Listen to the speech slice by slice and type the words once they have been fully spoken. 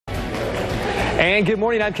And good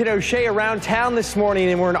morning, I'm Ken O'Shea around town this morning,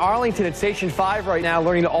 and we're in Arlington at Station 5 right now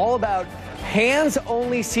learning all about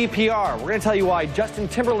hands-only CPR. We're going to tell you why Justin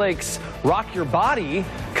Timberlake's Rock Your Body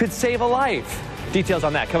could save a life. Details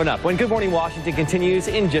on that coming up when Good Morning Washington continues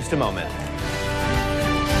in just a moment.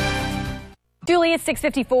 Julie, it's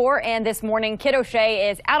 6:54, and this morning, Kid O'Shea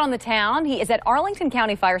is out on the town. He is at Arlington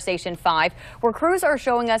County Fire Station 5, where crews are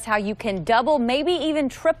showing us how you can double, maybe even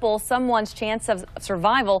triple someone's chance of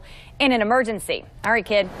survival in an emergency. All right,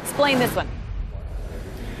 Kid, explain this one.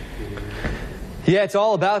 Yeah, it's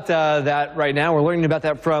all about that right now. We're learning about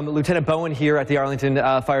that from Lieutenant Bowen here at the Arlington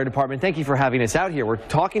Fire Department. Thank you for having us out here. We're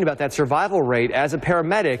talking about that survival rate as a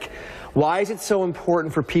paramedic. Why is it so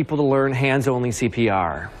important for people to learn hands-only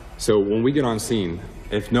CPR? So when we get on scene,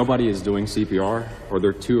 if nobody is doing CPR or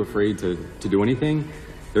they're too afraid to do anything,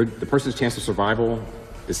 the person's chance of survival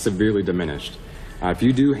is severely diminished. If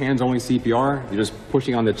you do hands-only CPR, you're just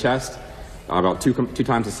pushing on the chest about two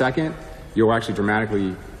times a second, you'll actually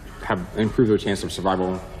dramatically improve their chance of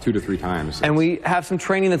survival 2 to 3 times. And we have some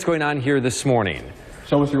training that's going on here this morning.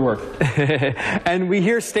 Show us your work. And we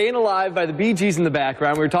hear Staying Alive by the Bee Gees in the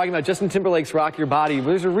background. We were talking about Justin Timberlake's Rock Your Body.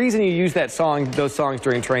 There's a reason you use those songs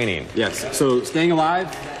during training. Yes, so Staying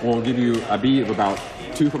Alive will give you a beat of about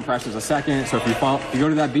 2 compressions a second. So if you go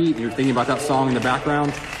to that beat and you're thinking about that song in the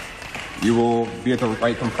background, you will be at the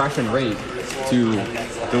right compression rate to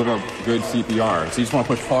deliver good CPR. So you just want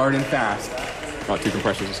to push hard and fast. About 2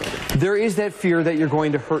 compressions a second. There is that fear that you're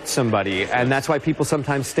going to hurt somebody, and that's why people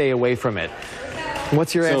sometimes stay away from it.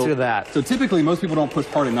 What's your answer to that? So typically, most people don't push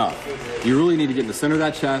hard enough. You really need to get in the center of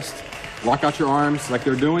that chest, lock out your arms like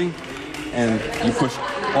they're doing, and you push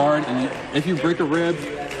hard. And if you break a rib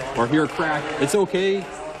or hear a crack, it's okay.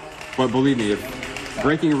 But believe me,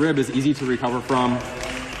 breaking a rib is easy to recover from,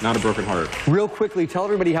 not a broken heart. Real quickly, tell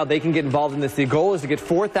everybody how they can get involved in this. The goal is to get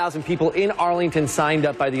 4,000 people in Arlington signed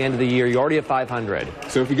up by the end of the year. You already have 500.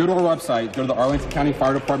 So if you go to our website, go to the Arlington County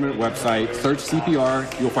Fire Department website, search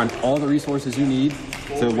CPR, you'll find all the resources you need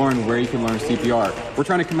to learn where you can learn CPR. We're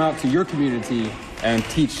trying to come out to your community and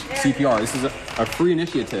teach CPR. This is a free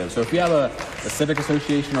initiative. So if you have a civic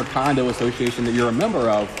association or condo association that you're a member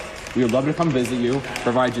of, we would love to come visit you,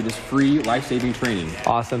 provide you this free life-saving training.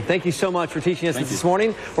 Awesome. Thank you so much for teaching us this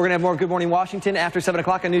morning. We're going to have more Good Morning Washington after 7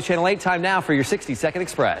 o'clock on News Channel 8. Time now for your 60-second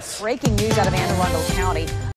Express. Breaking news out of Anne Arundel County.